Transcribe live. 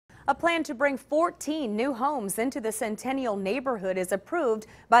A plan to bring 14 new homes into the Centennial neighborhood is approved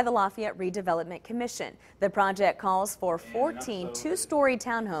by the Lafayette Redevelopment Commission. The project calls for 14 two-story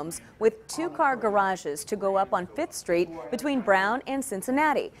townhomes with two-car garages to go up on 5th Street between Brown and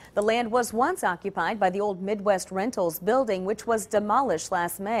Cincinnati. The land was once occupied by the old Midwest Rentals building, which was demolished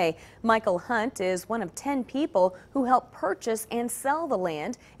last May. Michael Hunt is one of 10 people who helped purchase and sell the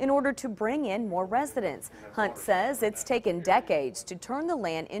land in order to bring in more residents. Hunt says it's taken decades to turn the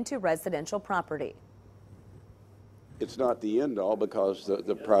land into residential property. It's not the end all because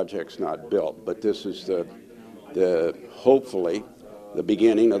the project's not built, but this is hopefully the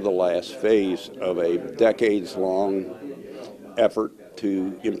beginning of the last phase of a decades-long effort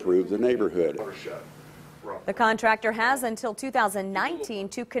to improve the neighborhood. The contractor has until 2019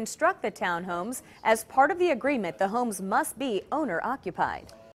 to construct the townhomes. As part of the agreement, the homes must be owner-occupied.